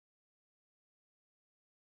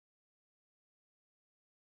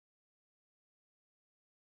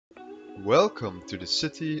Welcome to the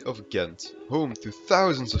city of Ghent, home to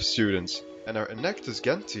thousands of students and our Enactus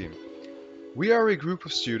Ghent team. We are a group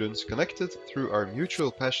of students connected through our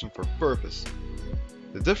mutual passion for purpose.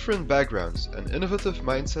 The different backgrounds and innovative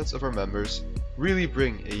mindsets of our members really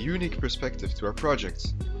bring a unique perspective to our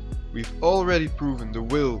projects. We've already proven the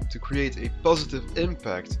will to create a positive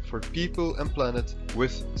impact for people and planet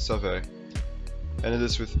with Savay. And it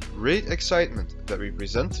is with great excitement that we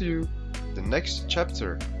present to you the next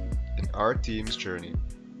chapter in our team's journey.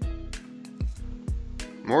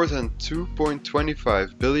 More than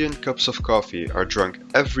 2.25 billion cups of coffee are drunk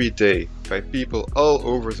every day by people all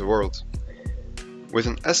over the world. With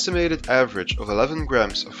an estimated average of 11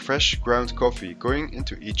 grams of fresh ground coffee going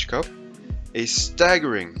into each cup, a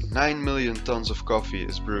staggering 9 million tons of coffee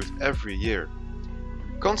is brewed every year.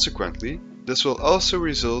 Consequently, this will also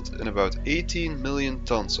result in about 18 million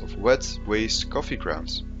tons of wet waste coffee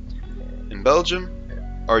grounds. In Belgium,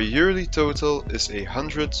 our yearly total is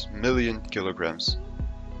 100 million kilograms.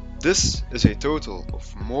 This is a total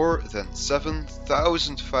of more than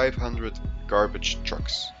 7,500 garbage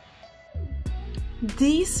trucks.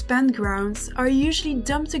 These spent grounds are usually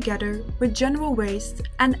dumped together with general waste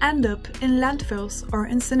and end up in landfills or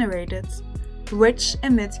incinerated, which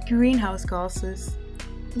emit greenhouse gases.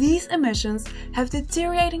 These emissions have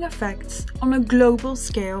deteriorating effects on a global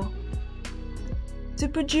scale. To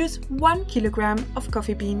produce 1 kilogram of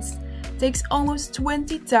coffee beans takes almost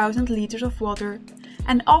 20,000 liters of water,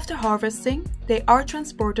 and after harvesting they are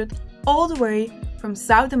transported all the way from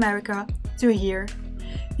South America to here.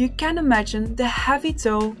 You can imagine the heavy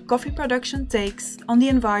toll coffee production takes on the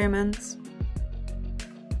environment.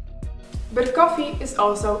 But coffee is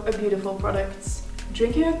also a beautiful product.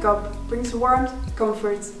 Drinking a cup brings warmth,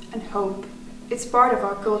 comfort and hope. It's part of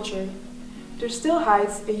our culture. There still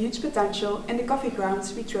hides a huge potential in the coffee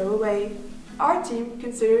grounds we throw away. Our team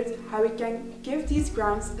considered how we can give these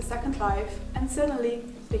grounds a second life, and suddenly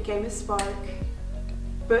they came a spark.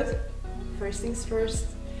 But first things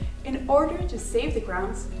first, in order to save the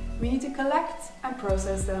grounds, we need to collect and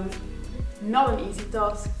process them. Not an easy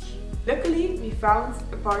task. Luckily, we found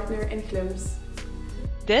a partner in Close.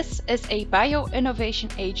 This is a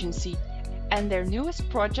bio-innovation agency, and their newest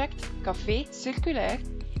project, Café Circulaire,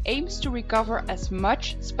 aims to recover as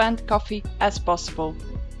much spent coffee as possible.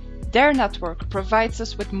 Their network provides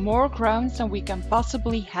us with more grounds than we can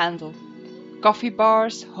possibly handle. Coffee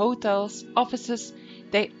bars, hotels, offices,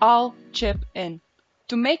 they all chip in.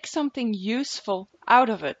 To make something useful out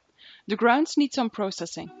of it, the grounds need some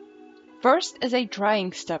processing. First is a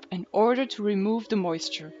drying step in order to remove the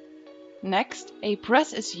moisture. Next, a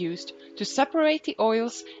press is used to separate the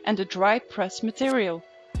oils and the dry press material.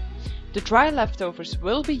 The dry leftovers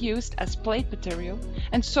will be used as plate material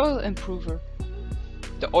and soil improver.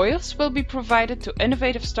 The oils will be provided to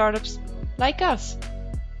innovative startups like us.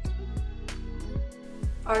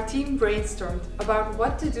 Our team brainstormed about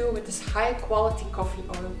what to do with this high-quality coffee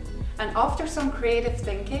oil, and after some creative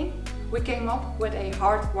thinking, we came up with a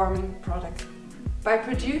heartwarming product. By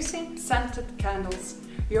producing scented candles,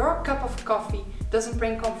 your cup of coffee doesn't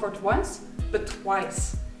bring comfort once, but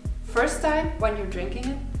twice. First time when you're drinking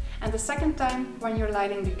it, and the second time when you're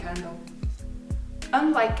lighting the candle.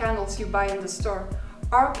 Unlike candles you buy in the store,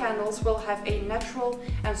 our candles will have a natural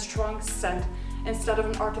and strong scent instead of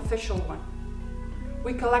an artificial one.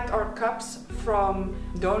 We collect our cups from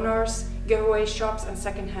donors, giveaway shops and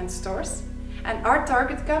second-hand stores. And our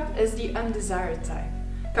target cup is the undesired type.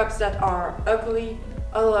 Cups that are ugly,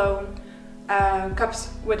 alone,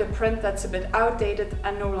 cups with a print that's a bit outdated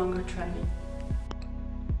and no longer trendy.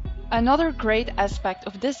 Another great aspect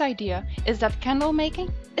of this idea is that candle making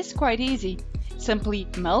is quite easy. Simply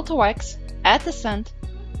melt the wax, add the scent,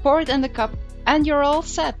 pour it in the cup and you're all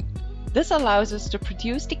set. This allows us to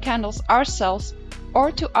produce the candles ourselves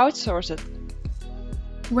or to outsource it.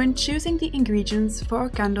 When choosing the ingredients for our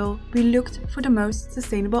candle, we looked for the most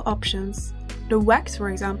sustainable options. The wax,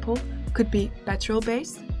 for example, could be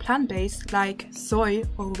petrol-based, plant-based like soy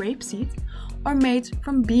or rapeseed, or made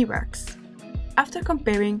from beeswax. After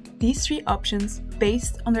comparing these three options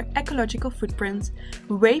based on their ecological footprint,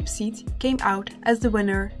 rapeseed came out as the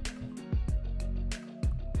winner.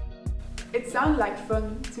 It sounded like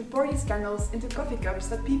fun to pour these candles into coffee cups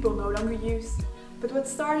that people no longer use. But what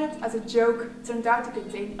started as a joke turned out to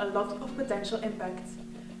contain a lot of potential impact.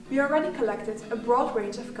 We already collected a broad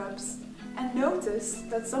range of cups and noticed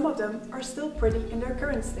that some of them are still pretty in their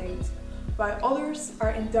current state, while others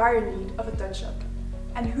are in dire need of a touch-up.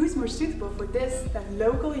 And who's more suitable for this than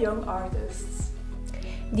local young artists?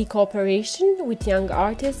 The cooperation with young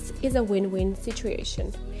artists is a win-win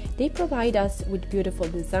situation. They provide us with beautiful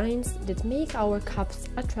designs that make our cups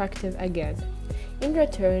attractive again. In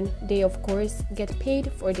return, they of course get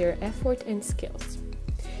paid for their effort and skills.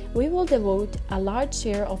 We will devote a large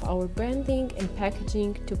share of our branding and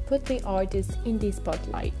packaging to put the artists in the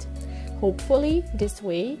spotlight. Hopefully, this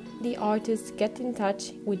way, the artists get in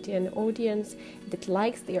touch with an audience that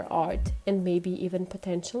likes their art and maybe even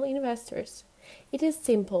potential investors. It is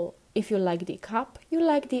simple. If you like the cup, you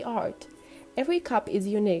like the art. Every cup is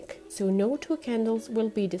unique, so no two candles will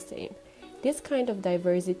be the same. This kind of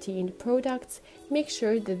diversity in products makes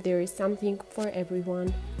sure that there is something for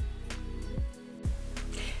everyone.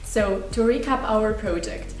 So, to recap our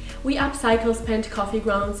project, we upcycle spent coffee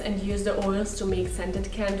grounds and use the oils to make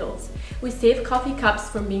scented candles. We save coffee cups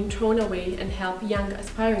from being thrown away and help young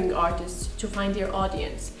aspiring artists to find their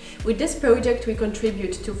audience. With this project, we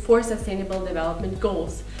contribute to 4 sustainable development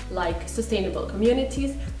goals, like sustainable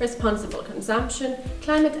communities, responsible consumption,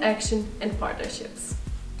 climate action, and partnerships.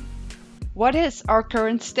 What is our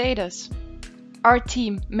current status? Our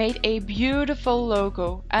team made a beautiful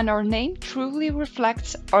logo and our name truly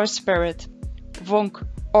reflects our spirit. Vonk,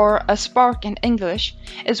 or a spark in English,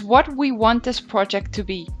 is what we want this project to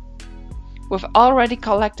be. We've already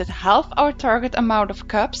collected half our target amount of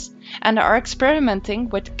cups and are experimenting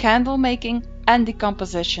with candle making and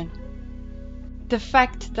decomposition. The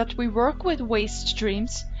fact that we work with waste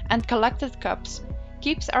streams and collected cups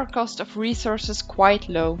keeps our cost of resources quite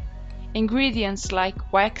low. Ingredients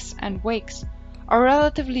like wax and wicks are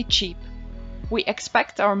relatively cheap. We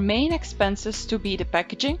expect our main expenses to be the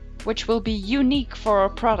packaging, which will be unique for our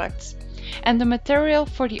products, and the material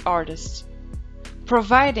for the artists.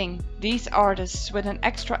 Providing these artists with an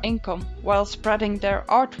extra income while spreading their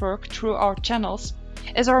artwork through our channels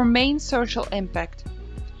is our main social impact.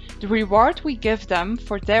 The reward we give them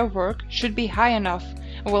for their work should be high enough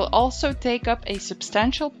and will also take up a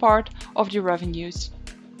substantial part of the revenues.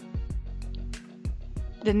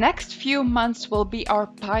 The next few months will be our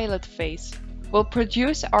pilot phase. We'll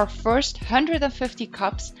produce our first 150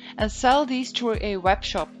 cups and sell these through a web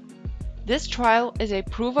shop. This trial is a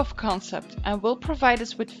proof of concept and will provide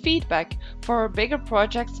us with feedback for our bigger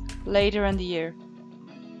projects later in the year.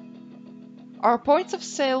 Our points of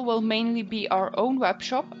sale will mainly be our own web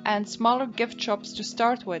shop and smaller gift shops to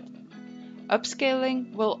start with.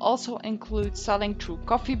 Upscaling will also include selling through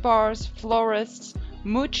coffee bars, florists,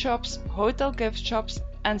 mood shops, hotel gift shops,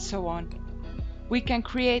 and so on. We can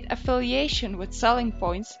create affiliation with selling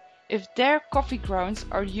points if their coffee grounds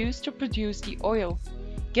are used to produce the oil,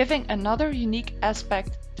 giving another unique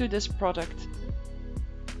aspect to this product.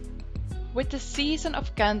 With the season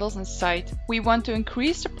of candles in sight, we want to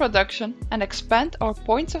increase the production and expand our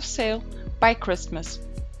points of sale by Christmas.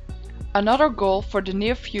 Another goal for the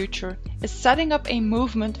near future is setting up a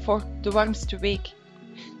movement for De Warmste Week.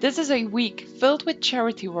 This is a week filled with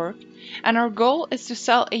charity work, and our goal is to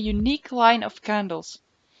sell a unique line of candles.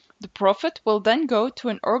 The profit will then go to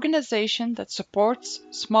an organization that supports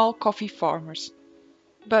small coffee farmers.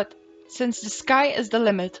 But since the sky is the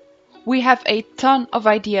limit, we have a ton of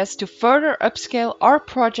ideas to further upscale our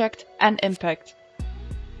project and impact.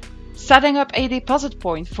 Setting up a deposit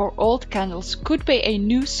point for old candles could be a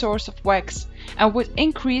new source of wax and would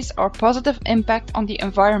increase our positive impact on the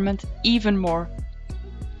environment even more.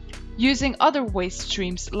 Using other waste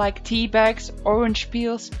streams like tea bags, orange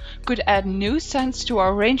peels could add new scents to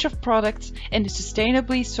our range of products in a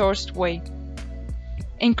sustainably sourced way.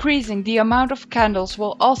 Increasing the amount of candles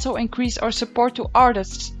will also increase our support to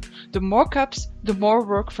artists. The more cups, the more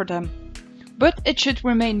work for them. But it should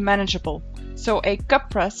remain manageable, so a cup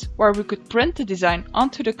press where we could print the design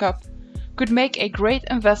onto the cup could make a great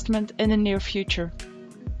investment in the near future.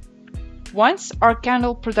 Once our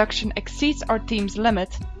candle production exceeds our team's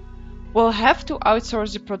limit, we'll have to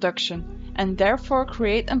outsource the production and therefore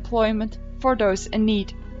create employment for those in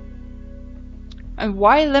need. And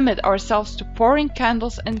why limit ourselves to pouring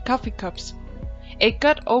candles in coffee cups? A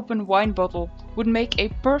cut-open wine bottle would make a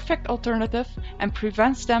perfect alternative and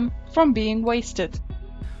prevents them from being wasted.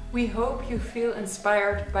 We hope you feel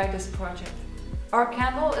inspired by this project. Our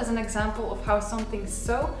candle is an example of how something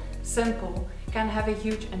so simple can have a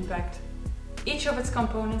huge impact. Each of its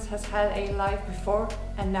components has had a life before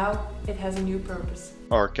and now it has a new purpose.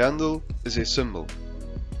 Our candle is a symbol.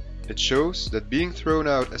 It shows that being thrown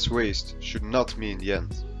out as waste should not mean the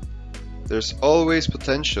end. There's always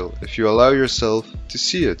potential if you allow yourself to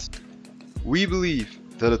see it. We believe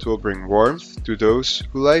that it will bring warmth to those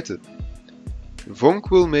who light it.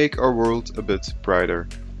 Vonk will make our world a bit brighter,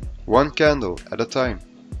 one candle at a time.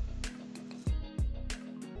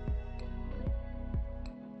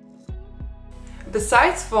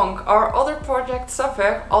 Besides Vonk, our other project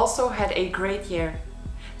Saveur also had a great year.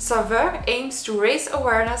 Saveur aims to raise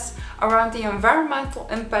awareness around the environmental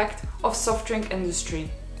impact of soft drink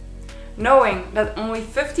industry. Knowing that only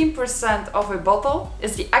 15% of a bottle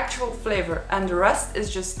is the actual flavor and the rest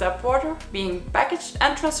is just tap water being packaged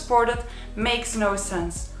and transported makes no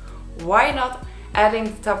sense. Why not adding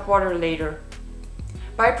the tap water later?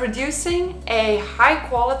 By producing a high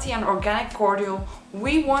quality and organic cordial,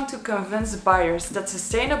 we want to convince buyers that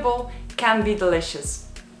sustainable can be delicious.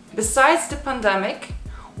 Besides the pandemic,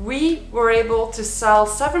 we were able to sell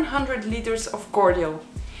 700 liters of cordial.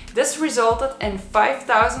 This resulted in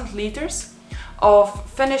 5,000 liters of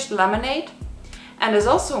finished lemonade, and this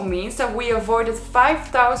also means that we avoided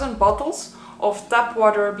 5,000 bottles of tap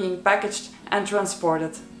water being packaged and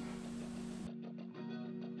transported.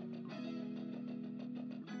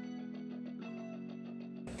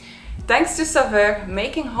 Thanks to Saveur,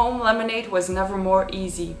 making home lemonade was never more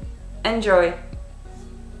easy. Enjoy!